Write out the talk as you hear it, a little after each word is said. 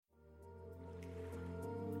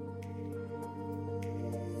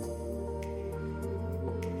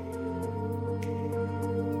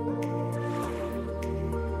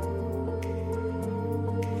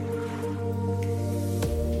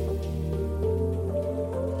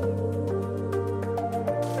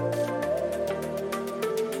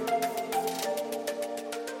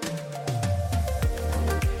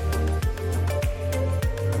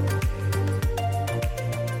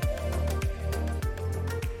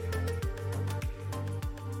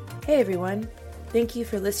Hey everyone, thank you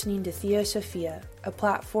for listening to Theosophia, a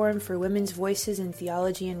platform for women's voices in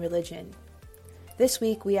theology and religion. This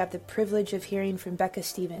week we have the privilege of hearing from Becca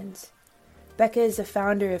Stevens. Becca is the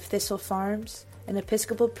founder of Thistle Farms, an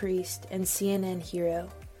Episcopal priest and CNN hero.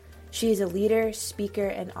 She is a leader, speaker,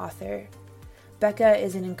 and author. Becca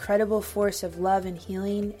is an incredible force of love and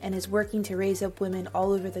healing and is working to raise up women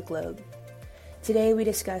all over the globe. Today we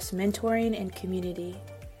discuss mentoring and community.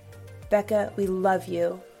 Becca, we love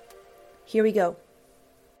you. Here we go.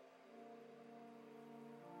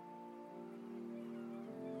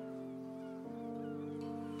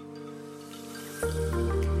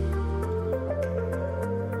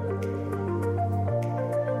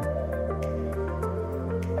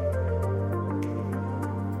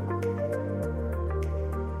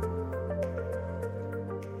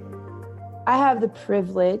 I have the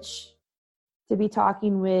privilege to be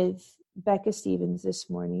talking with Becca Stevens this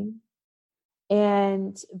morning.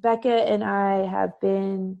 And Becca and I have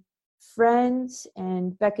been friends,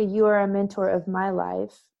 and Becca, you are a mentor of my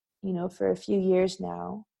life, for a few years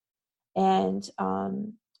now. And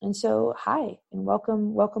so, hi, and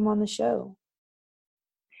welcome on the show.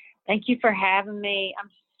 Thank you for having me. I'm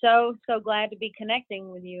so glad to be connecting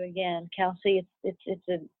with you again, Kelsey. It's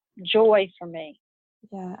a joy for me.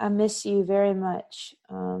 Yeah, I miss you very much.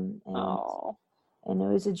 And it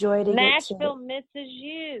was a joy to Nashville misses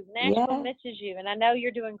you. Nashville Yeah. misses you. And I know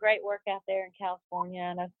you're doing great work out there in California.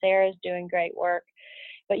 I know Sarah's doing great work.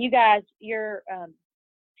 But you guys, your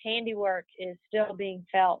handiwork is still being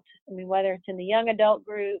felt. I mean, whether it's in the young adult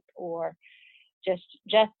group or just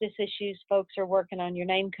justice issues folks are working on, your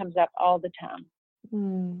name comes up all the time.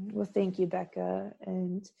 Well, thank you, Becca.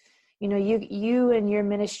 And, you and your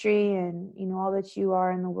ministry and, all that you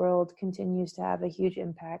are in the world continues to have a huge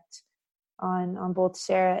impact on both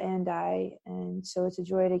Sarah and I. And so it's a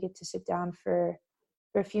joy to get to sit down for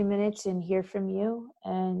a few minutes and hear from you.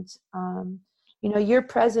 And, your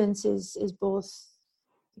presence is both,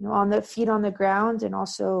 on the feet on the ground and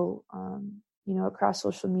also, across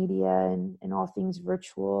social media and all things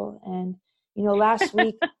virtual. And,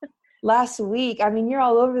 last week, I mean, you're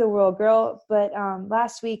all over the world, girl. But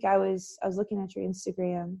last week I was looking at your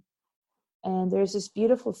Instagram, and there's this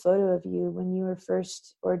beautiful photo of you when you were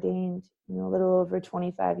first ordained, a little over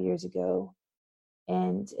 25 years ago.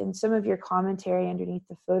 And some of your commentary underneath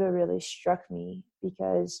the photo really struck me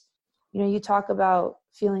because, you talk about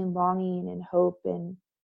feeling longing and hope and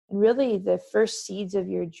really the first seeds of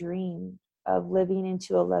your dream of living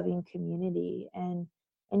into a loving community. And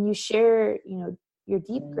you share, your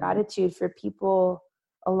deep gratitude for people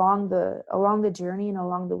along the journey and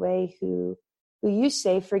along the way who you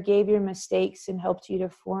say forgave your mistakes and helped you to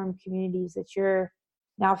form communities that you're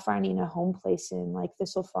now finding a home place in, like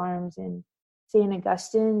Thistle Farms and St.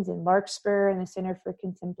 Augustine's and Larkspur and the Center for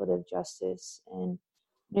Contemplative Justice. And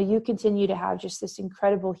you continue to have just this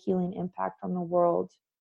incredible healing impact on the world.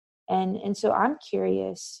 And so I'm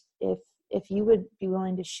curious if you would be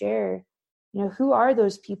willing to share, who are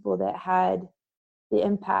those people that had the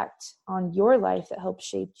impact on your life that helped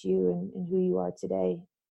shape you and who you are today?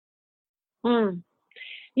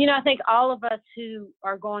 I think all of us who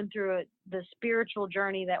are going through the spiritual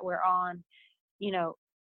journey that we're on,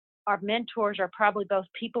 our mentors are probably both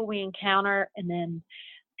people we encounter and then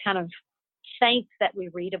kind of saints that we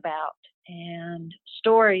read about and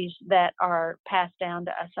stories that are passed down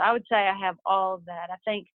to us. So I would say I have all of that.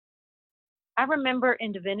 I remember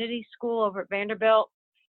in divinity school over at Vanderbilt,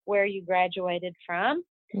 where you graduated from.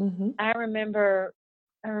 Mm-hmm. I remember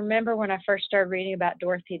when I first started reading about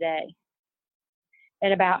Dorothy Day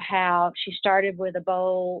and about how she started with a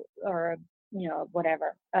bowl or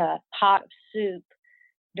a pot of soup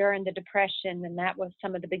during the Depression, and that was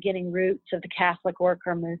some of the beginning roots of the Catholic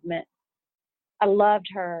worker movement. I loved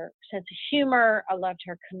her sense of humor. I loved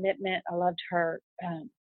her commitment. I loved her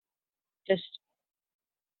just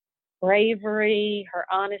bravery, her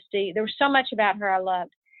honesty. There was so much about her I loved.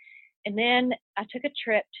 And then I took a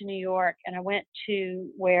trip to New York, and I went to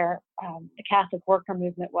where the Catholic worker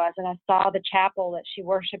movement was, and I saw the chapel that she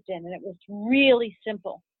worshiped in, and it was really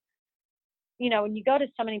simple. When you go to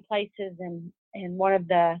so many places, and one of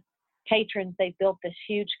the patrons, they built this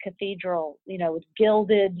huge cathedral, with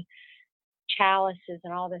gilded chalices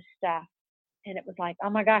and all this stuff. And it was like, oh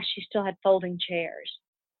my gosh, she still had folding chairs.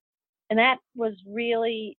 And that was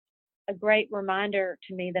really a great reminder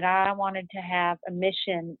to me that I wanted to have a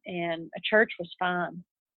mission, and a church was fine,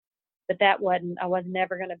 but I was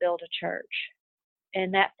never going to build a church.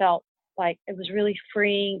 And that felt like it was really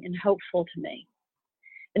freeing and hopeful to me.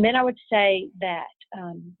 And then I would say that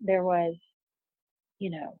there was,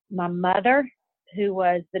 my mother, who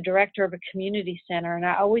was the director of a community center, and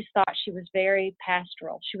I always thought she was very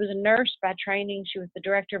pastoral. She was a nurse by training. She was the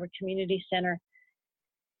director of a community center.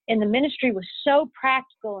 And the ministry was so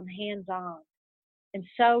practical and hands-on and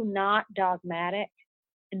so not dogmatic.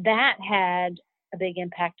 And that had a big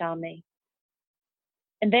impact on me.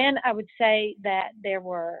 And then I would say that there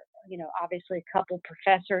were, obviously a couple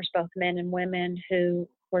professors, both men and women, who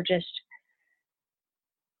were just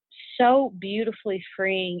so beautifully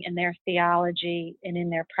freeing in their theology and in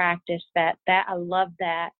their practice that I loved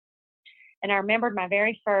that. And I remembered my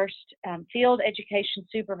very first field education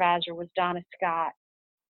supervisor was Donna Scott.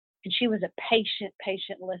 And she was a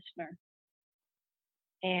patient listener.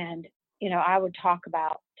 And, I would talk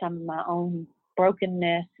about some of my own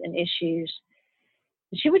brokenness and issues.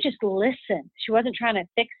 And she would just listen. She wasn't trying to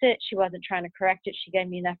fix it. She wasn't trying to correct it. She gave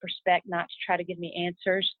me enough respect not to try to give me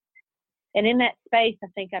answers. And in that space, I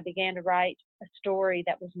think I began to write a story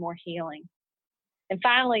that was more healing. And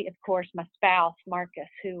finally, of course, my spouse, Marcus,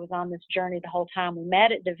 who was on this journey the whole time. We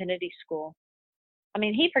met at divinity school. I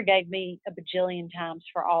mean, he forgave me a bajillion times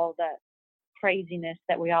for all the craziness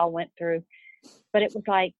that we all went through. But it was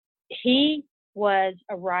like he was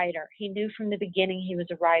a writer. He knew from the beginning he was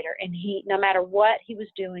a writer. And no matter what he was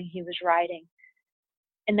doing, he was writing.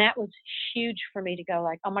 And that was huge for me to go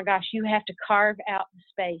like, oh my gosh, you have to carve out the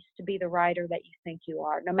space to be the writer that you think you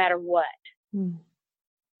are, no matter what. Mm.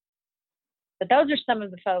 But those are some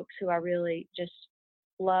of the folks who I really just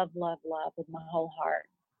love with my whole heart.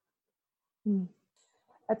 Mm.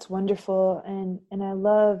 That's wonderful. And I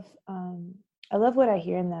love what I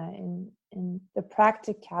hear in that, and the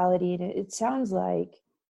practicality. And it sounds like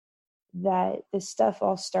that this stuff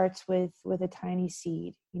all starts with a tiny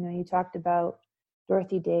seed. You talked about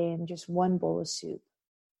Dorothy Day and just one bowl of soup,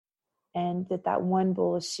 and that one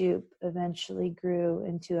bowl of soup eventually grew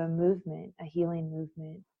into a movement, a healing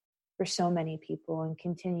movement for so many people, and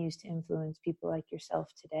continues to influence people like yourself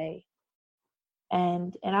today.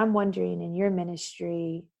 And I'm wondering, in your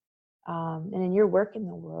ministry and in your work in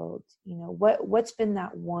the world, what's been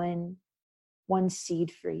that one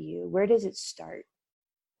seed for you? Where does it start?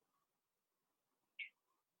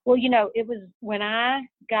 Well, it was when I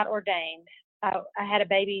got ordained. I had a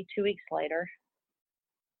baby 2 weeks later,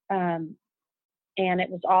 and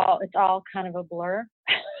it's all kind of a blur.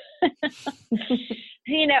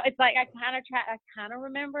 It's like I kind of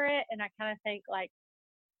remember it, and I kind of think like,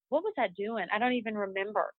 what was I doing? I don't even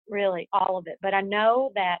remember really all of it, but I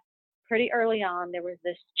know that pretty early on there was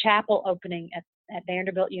this chapel opening at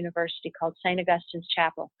Vanderbilt University called St. Augustine's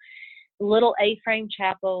Chapel, a little A-frame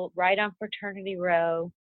chapel right on Fraternity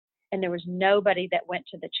Row, and there was nobody that went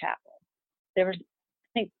to the chapel. There was,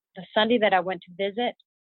 I think, the Sunday that I went to visit,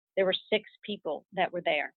 there were 6 people that were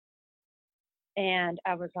there. And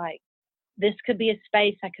I was like, this could be a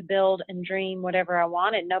space I could build and dream whatever I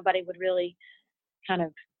wanted. Nobody would really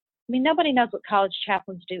nobody knows what college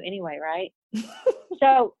chaplains do anyway, right?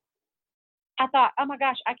 So I thought, oh my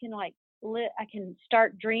gosh, I can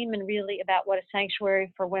start dreaming really about what a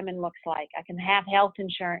sanctuary for women looks like. I can have health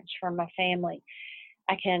insurance for my family.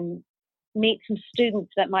 I can meet some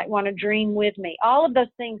students that might want to dream with me. All of those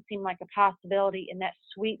things seem like a possibility in that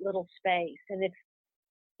sweet little space. And if,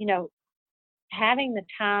 having the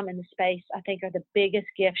time and the space, I think, are the biggest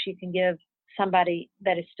gifts you can give somebody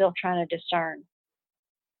that is still trying to discern.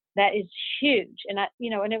 That is huge. And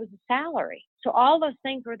and it was a salary. So all those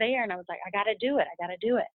things were there, and I was like, I got to do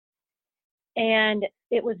it. And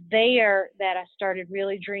it was there that I started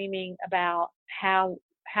really dreaming about how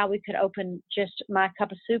we could open. Just My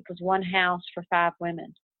Cup of Soup was one house for 5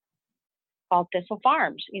 women called Thistle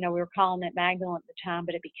Farms. We were calling it Magdalene at the time,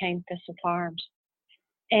 but it became Thistle Farms.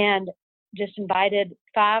 And just invited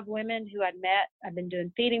 5 women who I'd met. I've been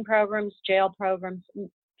doing feeding programs, jail programs,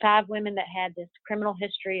 5 women that had this criminal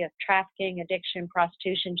history of trafficking, addiction,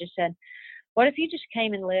 prostitution. Just said, what if you just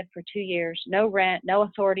came and lived for 2 years, no rent, no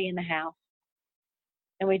authority in the house,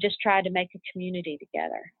 and we just tried to make a community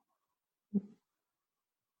together?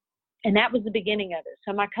 And that was the beginning of it.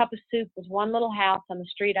 So My Cup of Soup was one little house on the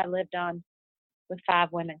street I lived on with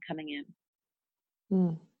 5 women coming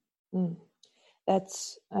in.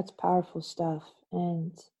 That's powerful stuff.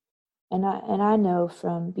 And I know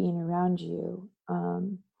from being around you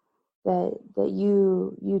that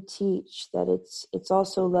you teach that it's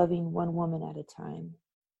also loving one woman at a time.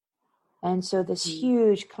 And so this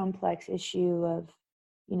huge complex issue of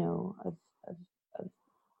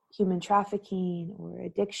human trafficking or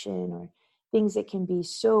addiction or things that can be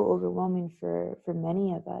so overwhelming for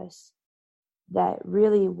many of us, that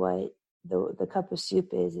really what the cup of soup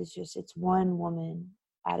is just, it's one woman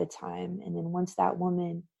at a time. And then once that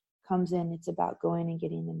woman comes in, it's about going and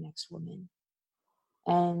getting the next woman.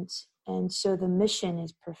 And so the mission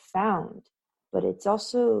is profound, but it's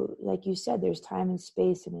also, like you said, there's time and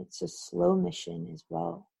space, and it's a slow mission as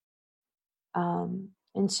well.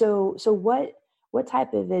 And so what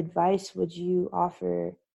type of advice would you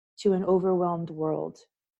offer to an overwhelmed world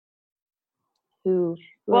who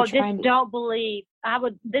Well, are trying just to... don't believe. I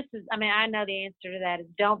know the answer to that is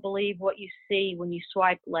don't believe what you see when you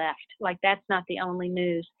swipe left. Like, that's not the only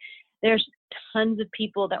news. There's tons of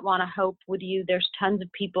people that want to hope with you. There's tons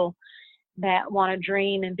of people that want to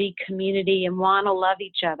dream and be community and want to love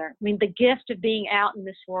each other. I mean, the gift of being out in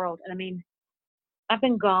this world. And I mean, I've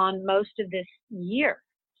been gone most of this year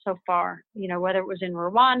so far, whether it was in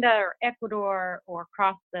Rwanda or Ecuador or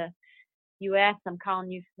across the U.S. I'm calling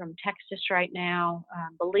you from Texas right now,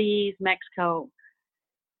 Belize, Mexico.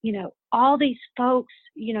 All these folks,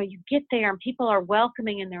 you get there and people are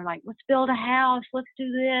welcoming and they're like, let's build a house. Let's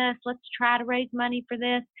do this. Let's try to raise money for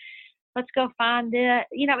this. Let's go find it.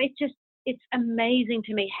 It's amazing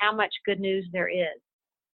to me how much good news there is.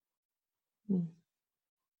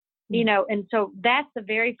 And so that's the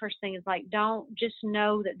very first thing is like, don't just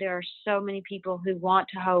know that there are so many people who want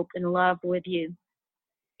to hope and love with you.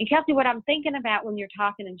 And Kelsey, what I'm thinking about when you're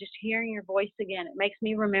talking and just hearing your voice again, it makes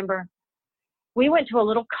me remember we went to a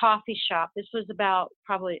little coffee shop. This was about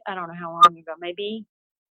probably, I don't know how long ago, maybe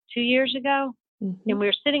 2 years ago. Mm-hmm. And we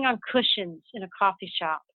were sitting on cushions in a coffee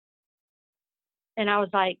shop. And I was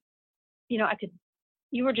like,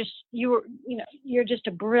 you're just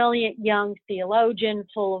a brilliant young theologian,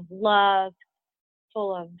 full of love,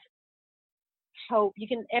 full of hope.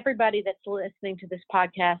 Everybody that's listening to this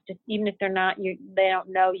podcast, even if they're not you, they don't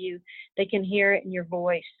know you, they can hear it in your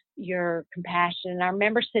voice, your compassion. And I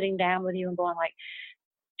remember sitting down with you and going like,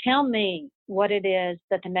 tell me what it is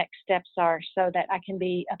that the next steps are so that I can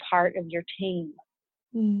be a part of your team.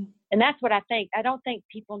 Mm. And that's what I think. I don't think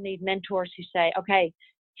people need mentors who say, okay,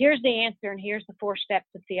 here's the answer and here's the 4 steps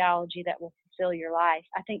of theology that will fulfill your life.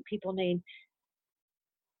 I think people need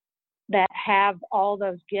that have all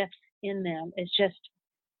those gifts in them. It's just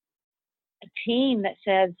a team that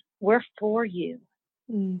says, we're for you.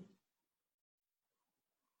 Mm.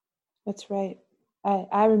 That's right.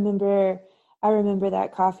 I remember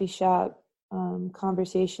that coffee shop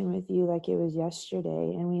conversation with you like it was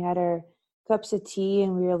yesterday. And we had our cups of tea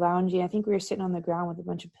and we were lounging. I think we were sitting on the ground with a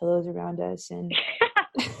bunch of pillows around us. And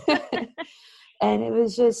and it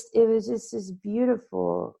was just this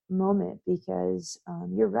beautiful moment because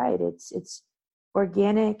you're right. It's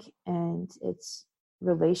organic and it's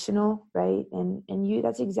relational, right? And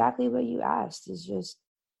that's exactly what you asked is just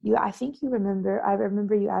you. I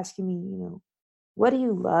remember you asking me, what do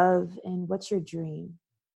you love and what's your dream?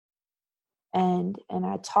 And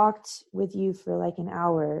I talked with you for like an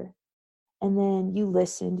hour, and then you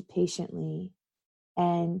listened patiently.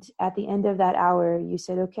 And at the end of that hour, you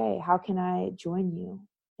said, okay, how can I join you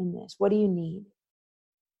in this? What do you need?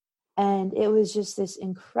 And it was just this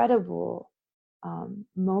incredible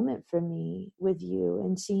moment for me with you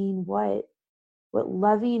and seeing what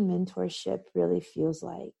loving mentorship really feels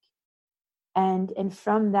like. And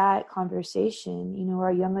from that conversation,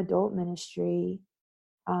 our young adult ministry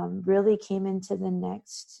really came into the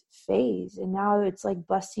next phase. And now it's like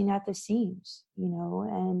busting at the seams,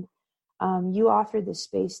 and you offered the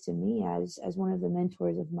space to me as one of the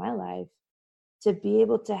mentors of my life to be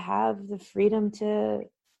able to have the freedom to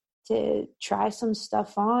try some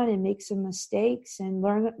stuff on and make some mistakes and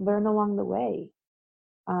learn along the way.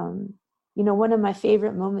 One of my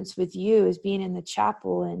favorite moments with you is being in the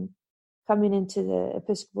chapel and coming into the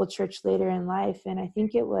Episcopal Church later in life. And I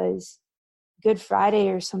think it was Good Friday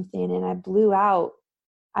or something. And I blew out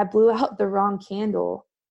the wrong candle.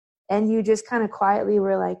 And you just kind of quietly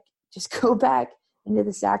were like, just go back into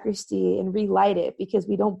the sacristy and relight it because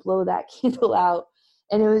we don't blow that candle out.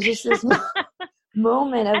 And it was just this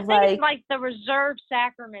moment of it's like the reserved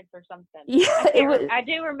sacraments or something. Yeah, I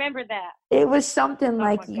do remember that. It was something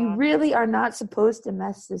like, you really are not supposed to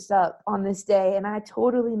mess this up on this day. And I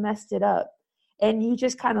totally messed it up. And you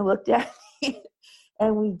just kind of looked at me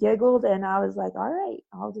and we giggled. And I was like, all right,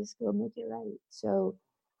 I'll just go make it right. So,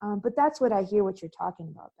 but that's what I hear what you're talking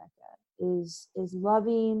about, Becca, is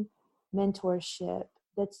loving mentorship.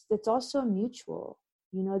 That's also mutual,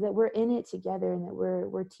 that we're in it together and that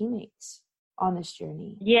we're teammates on this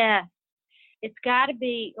journey. Yeah. It's got to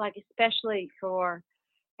be like, especially I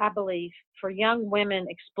believe for young women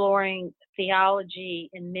exploring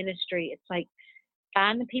theology and ministry, it's like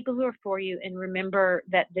find the people who are for you and remember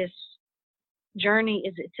that this journey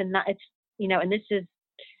it's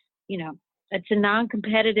a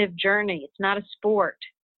non-competitive journey. It's not a sport.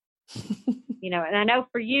 And I know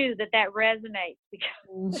for you that resonates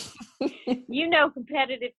because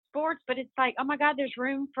competitive sports, but it's like, oh my God, there's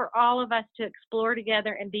room for all of us to explore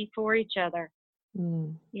together and be for each other,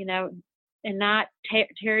 and not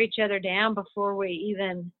tear each other down before we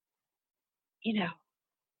even,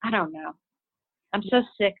 I don't know. I'm so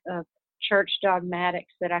sick of church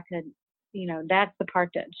dogmatics that I could, that's the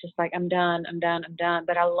part that's just like, I'm done.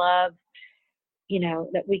 But I love,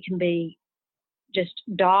 that we can be just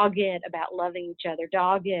dogged about loving each other,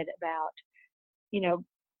 dogged about,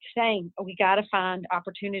 saying we got to find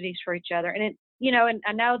opportunities for each other. And and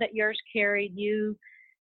I know that yours carried you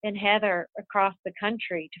and Heather across the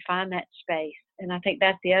country to find that space. And I think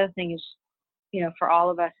that's the other thing is, for all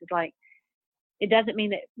of us is like, it doesn't mean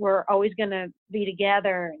that we're always going to be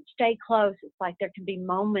together and stay close. It's like there can be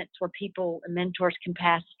moments where people and mentors can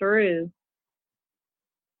pass through,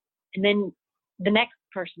 and then the next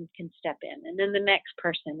person can step in, and then the next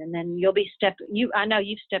person, and then I know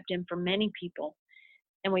you've stepped in for many people,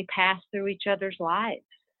 and we pass through each other's lives.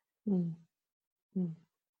 Mm-hmm.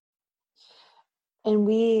 And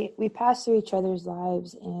we pass through each other's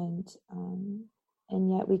lives, and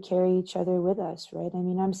yet we carry each other with us, right? I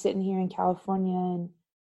mean, I'm sitting here in California and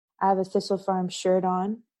I have a Thistle Farm shirt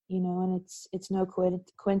on, and it's no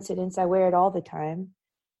coincidence. I wear it all the time.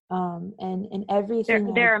 And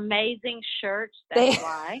everything. They're amazing shirts. That's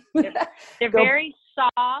why. They're very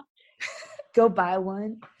soft. Go buy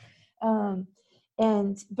one. But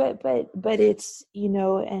it's,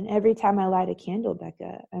 and every time I light a candle,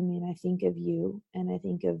 Becca, I mean, I think of you, and I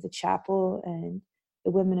think of the chapel and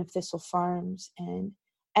the women of Thistle Farms and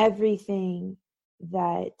everything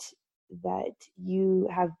that you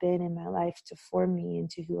have been in my life to form me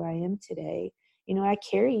into who I am today. I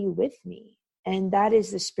carry you with me. And that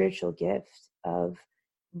is the spiritual gift of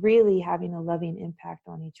really having a loving impact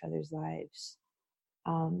on each other's lives.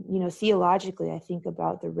 Theologically, I think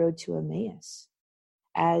about the road to Emmaus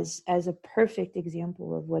as a perfect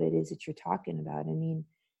example of what it is that you're talking about. I mean,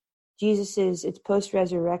 it's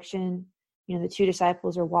post-resurrection. The two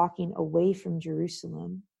disciples are walking away from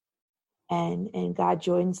Jerusalem, and God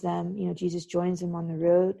joins them. Jesus joins them on the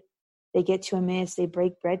road. They get to Emmaus. They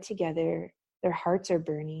break bread together. Their hearts are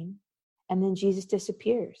burning. And then Jesus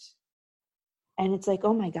disappears. And it's like,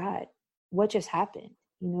 oh my God, what just happened?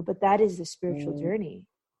 But that is the spiritual journey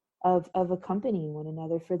of accompanying one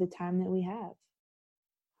another for the time that we have.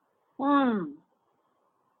 And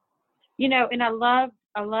I love,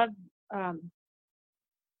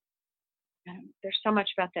 there's so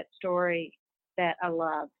much about that story that I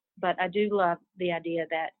love, but I do love the idea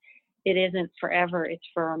that it isn't forever, it's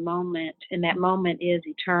for a moment, and that moment is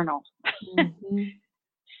eternal. Mm-hmm.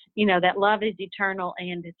 That love is eternal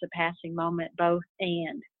and it's a passing moment, both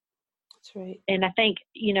and. That's right. And I think,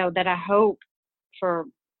 that I hope,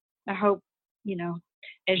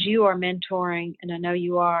 as you are mentoring, and I know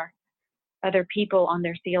you are, other people on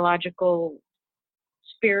their theological,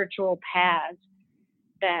 spiritual paths,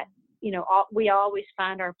 that, we always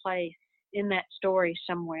find our place in that story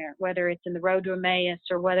somewhere, whether it's in the road to Emmaus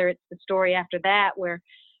or whether it's the story after that where,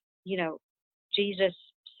 Jesus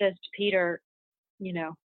says to Peter,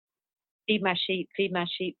 feed my sheep, feed my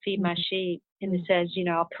sheep, feed my sheep. And it says,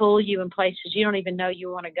 I'll pull you in places you don't even know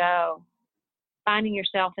you want to go. Finding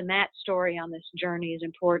yourself in that story on this journey is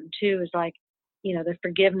important too, is like, the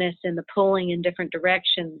forgiveness and the pulling in different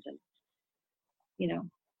directions. And,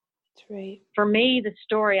 That's right. For me, the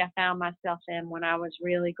story I found myself in when I was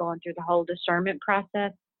really going through the whole discernment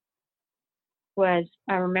process was,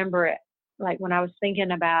 I remember it, like when I was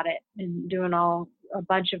thinking about it and doing a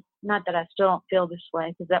bunch of, not that I still don't feel this way,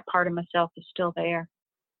 because that part of myself is still there.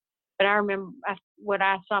 But I remember what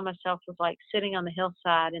I saw myself was like sitting on the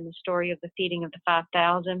hillside in the story of the feeding of the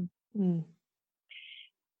 5,000.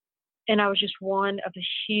 And I was just one of a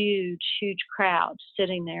huge, huge crowd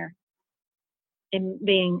sitting there and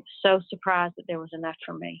being so surprised that there was enough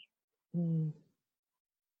for me. And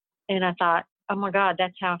I thought, oh my God,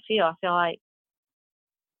 that's how I feel. I feel like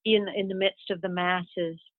in the midst of the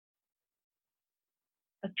masses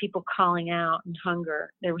of people calling out and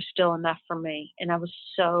hunger, there was still enough for me. And I was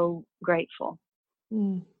so grateful.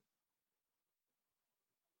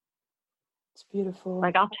 It's beautiful.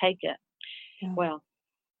 Like, I'll take it. Yeah. Well,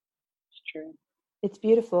 it's true. It's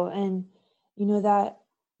beautiful. And,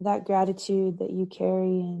 that gratitude that you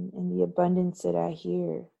carry and the abundance that I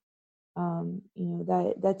hear,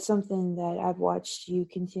 that's something that I've watched you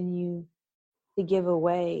continue to give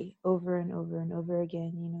away over and over and over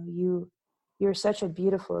again. You're such a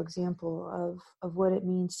beautiful example of what it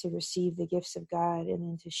means to receive the gifts of God and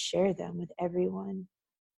then to share them with everyone.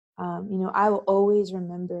 I will always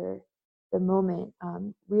remember the moment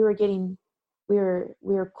we were getting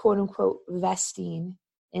we were quote unquote vesting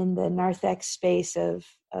in the narthex space of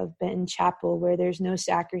Benton Chapel, where there's no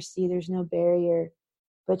sacristy, there's no barrier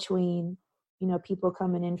between, you know, people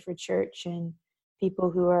coming in for church and people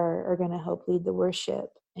who are going to help lead the worship.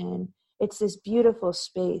 And it's this beautiful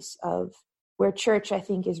space of where church, I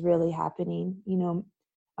think, is really happening. You know,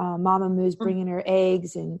 Mama Moo's bringing her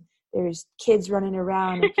eggs, and there's kids running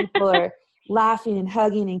around, and people are laughing and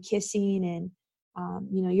hugging and kissing, and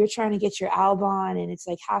you know, you're trying to get your alb on, and it's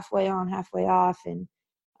like halfway on, halfway off, and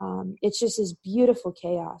it's just this beautiful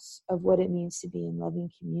chaos of what it means to be in loving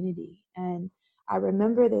community. And I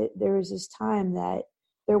remember that there was this time that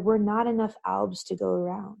there were not enough albs to go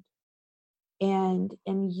around, and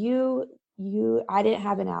I didn't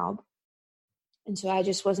have an alb, and so I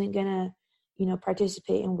just wasn't gonna, you know,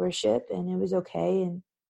 participate in worship, and it was okay.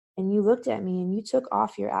 And you looked at me and you took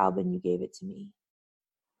off your alb and you gave it to me.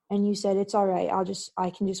 And you said, it's all right. I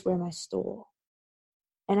can just wear my stole.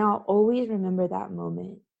 And I'll always remember that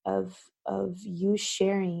moment of you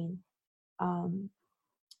sharing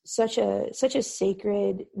such a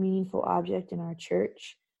sacred, meaningful object in our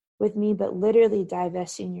church with me, but literally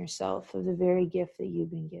divesting yourself of the very gift that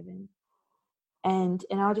you've been given. And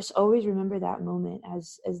I'll just always remember that moment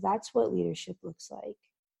as that's what leadership looks like.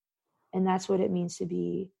 And that's what it means to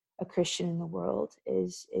be a Christian in the world,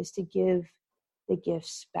 is to give the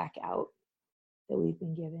gifts back out that we've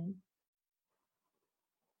been given.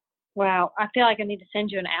 Wow, I feel like I need to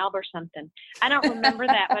send you an album or something. I don't remember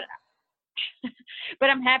that, but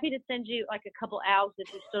I'm happy to send you like a couple albums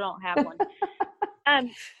if you still don't have one.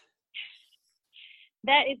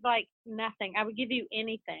 That is like nothing. I would give you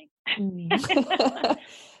anything.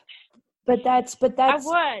 But that's I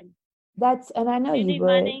would. And I know you need would.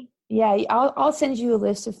 Money? Yeah, I'll send you a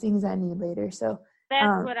list of things I need later. So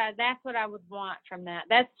that's what I would want from that.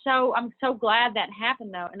 I'm so glad that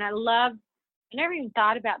happened though. And I never even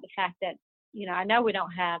thought about the fact that, you know, I know we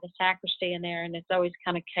don't have a sacristy in there and it's always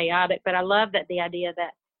kind of chaotic, but I love that the idea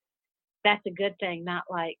that that's a good thing, not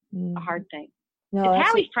like a hard thing. No, it's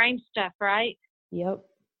how we frame stuff, right? Yep.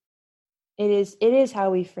 It is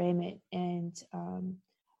how we frame it. And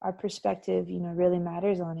our perspective, you know, really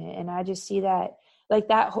matters on it. And I just see that like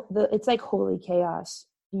that, it's like holy chaos,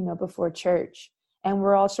 you know, before church. And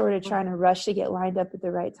we're all sort of trying to rush to get lined up at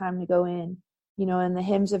the right time to go in, you know, and the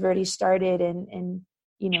hymns have already started and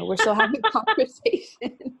you know, we're still having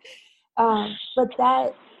conversation. But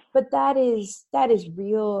that is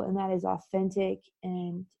real and that is authentic,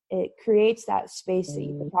 and it creates that space that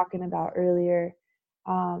you were talking about earlier,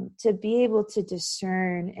 to be able to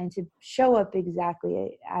discern and to show up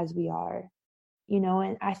exactly as we are, you know,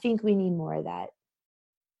 and I think we need more of that.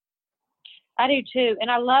 I do too.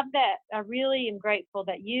 And I love that. I really am grateful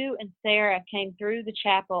that you and Sarah came through the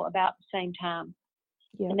chapel about the same time.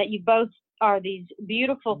 Yeah. And that you both are these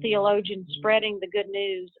beautiful theologians spreading the good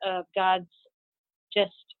news of God's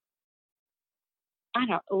just,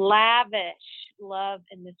 lavish love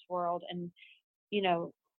in this world. And, you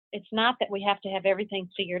know, it's not that we have to have everything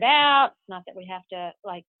figured out. It's not that we have to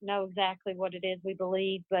know exactly what it is we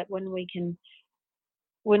believe, but when we can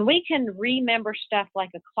remember stuff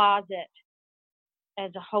like a closet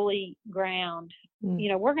as a holy ground, you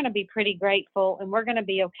know, we're going to be pretty grateful, and we're going to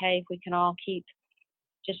be okay if we can all keep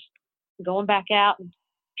just going back out and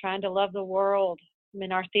trying to love the world. I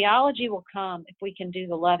mean, our theology will come if we can do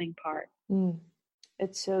the loving part.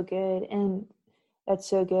 It's so good. And that's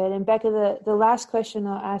so good. And Becca, the last question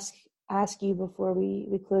I'll ask you before we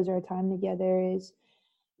close our time together is,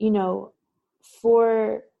 you know,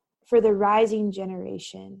 for the rising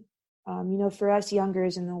generation, you know, for us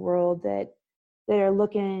youngers in the world that are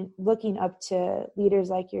looking up to leaders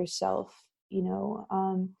like yourself, you know,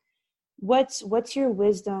 what's your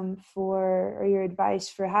wisdom or your advice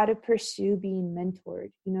for how to pursue being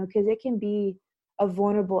mentored, you know, because it can be a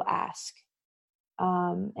vulnerable ask,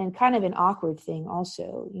 and kind of an awkward thing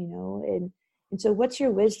also, you know, and so what's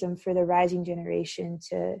your wisdom for the rising generation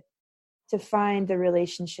to find the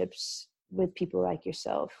relationships with people like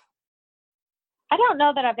yourself? I don't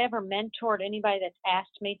know that I've ever mentored anybody that's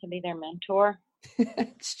asked me to be their mentor.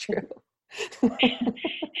 It's true. Because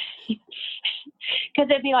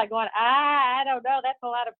they'd be like going, I don't know, that's a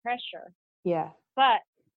lot of pressure. Yeah. But,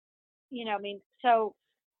 you know, I mean, so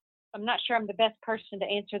I'm not sure I'm the best person to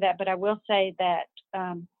answer that, but I will say that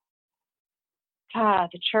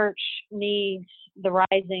the church needs the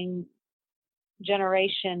rising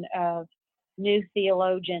generation of new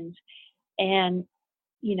theologians, and,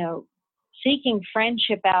 you know, seeking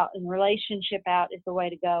friendship out and relationship out is the way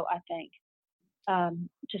to go, I think.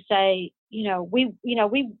 To say,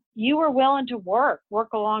 you were willing to work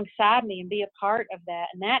alongside me and be a part of that.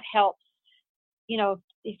 And that helps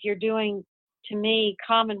if you're doing, to me,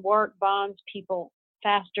 common work bonds people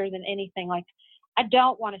faster than anything. Like, I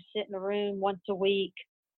don't want to sit in a room once a week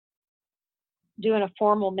doing a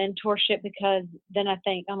formal mentorship, because then I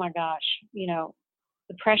think, oh my gosh,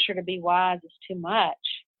 the pressure to be wise is too much.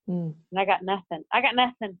 And I got nothing.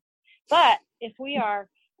 But if we are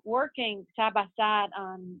working side by side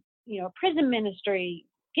on, prison ministry,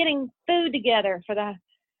 getting food together for the,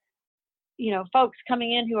 folks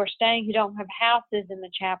coming in who are staying, who don't have houses in the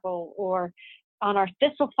chapel, or on our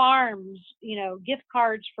Thistle Farms, gift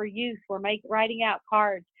cards for youth, we're writing out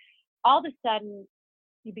cards. All of a sudden,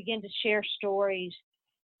 you begin to share stories,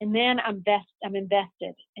 and then I'm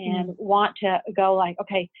invested and want to go like,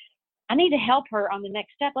 okay, I need to help her on the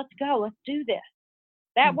next step. Let's go. Let's do this.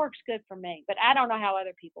 That works good for me, but I don't know how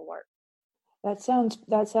other people work. That sounds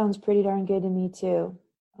pretty darn good to me too.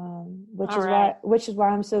 Which is why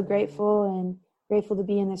I'm so grateful to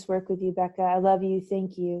be in this work with you, Becca. I love you.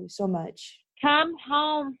 Thank you so much. Come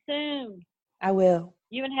home soon. I will.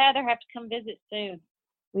 You and Heather have to come visit soon.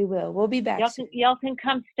 We will. We'll be back. Y'all can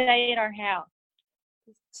come stay at our house.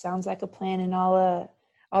 Sounds like a plan, and I'll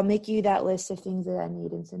make you that list of things that I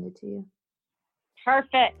need and send it to you.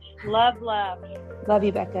 Perfect. Love. Love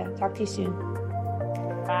you, Becca. Talk to you soon.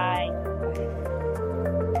 Bye.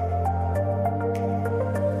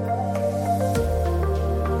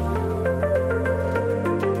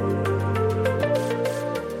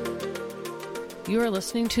 You are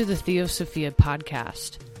listening to the Theosophia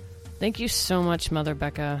podcast. Thank you so much, Mother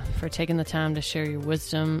Becca, for taking the time to share your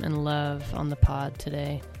wisdom and love on the pod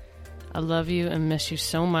today. I love you and miss you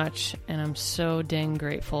so much, and I'm so dang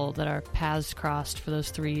grateful that our paths crossed for those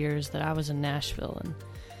 3 years that I was in Nashville. And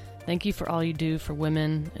thank you for all you do for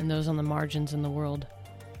women and those on the margins in the world.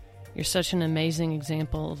 You're such an amazing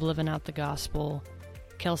example of living out the gospel.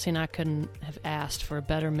 Kelsey and I couldn't have asked for a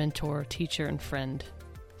better mentor, teacher, and friend.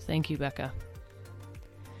 Thank you, Becca.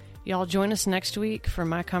 Y'all join us next week for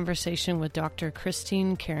my conversation with Dr.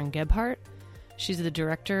 Christine Karen Gebhardt. She's the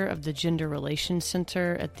director of the Gender Relations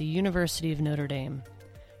Center at the University of Notre Dame.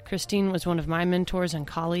 Christine was one of my mentors and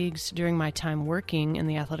colleagues during my time working in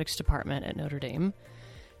the athletics department at Notre Dame,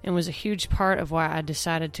 and was a huge part of why I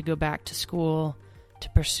decided to go back to school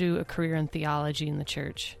to pursue a career in theology in the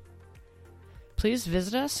church. Please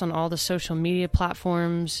visit us on all the social media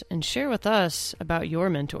platforms and share with us about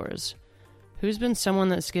your mentors. Who's been someone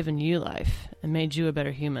that's given you life and made you a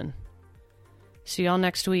better human? See y'all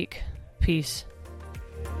next week. Peace.